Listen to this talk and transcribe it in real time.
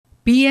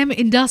PM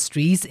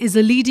Industries is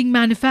a leading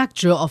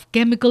manufacturer of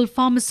chemical,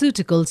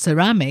 pharmaceutical,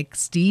 ceramic,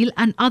 steel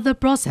and other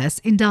process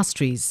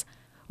industries.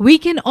 We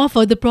can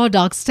offer the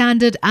product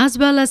standard as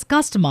well as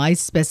customized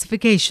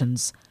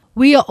specifications.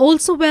 We are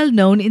also well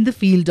known in the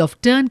field of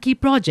turnkey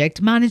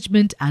project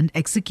management and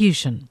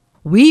execution.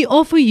 We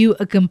offer you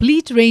a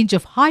complete range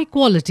of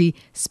high-quality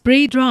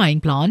spray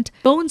drying plant,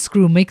 cone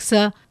screw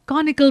mixer,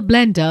 conical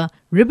blender,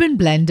 ribbon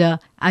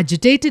blender,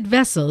 agitated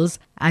vessels,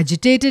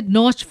 agitated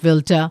notch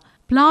filter,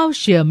 plow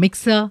shear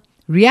mixer,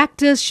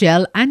 reactor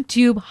shell and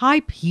tube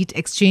hype heat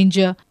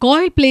exchanger,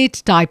 coil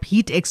plate type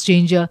heat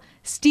exchanger,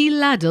 steel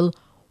ladle,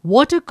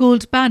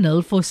 water-cooled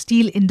panel for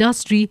steel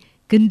industry,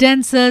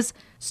 condensers,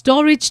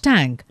 storage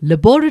tank,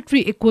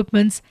 laboratory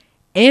equipments,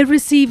 air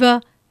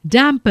receiver,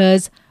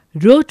 dampers,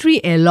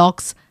 rotary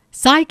airlocks,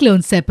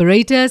 Cyclone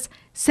separators,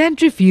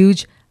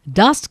 centrifuge,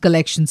 dust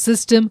collection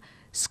system,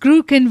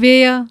 screw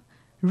conveyor,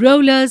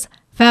 rollers,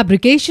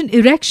 fabrication,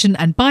 erection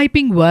and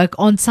piping work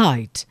on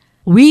site.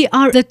 We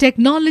are a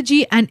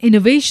technology and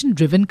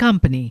innovation-driven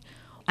company,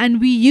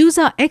 and we use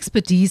our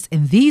expertise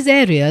in these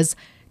areas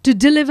to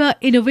deliver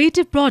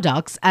innovative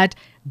products at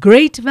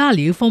great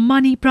value for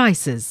money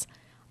prices.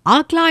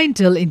 Our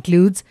clientele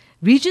includes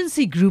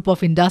Regency Group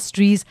of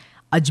Industries,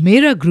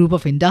 Ajmera Group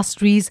of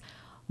Industries,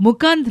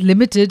 Mukand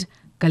Limited,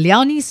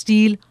 Kalyani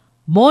Steel,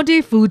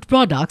 Mode Food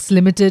Products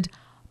Limited,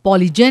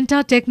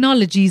 Polygenta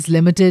Technologies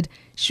Limited,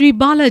 Sri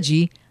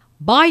Balaji,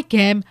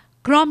 Bichem,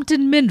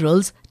 Crompton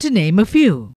Minerals, to name a few.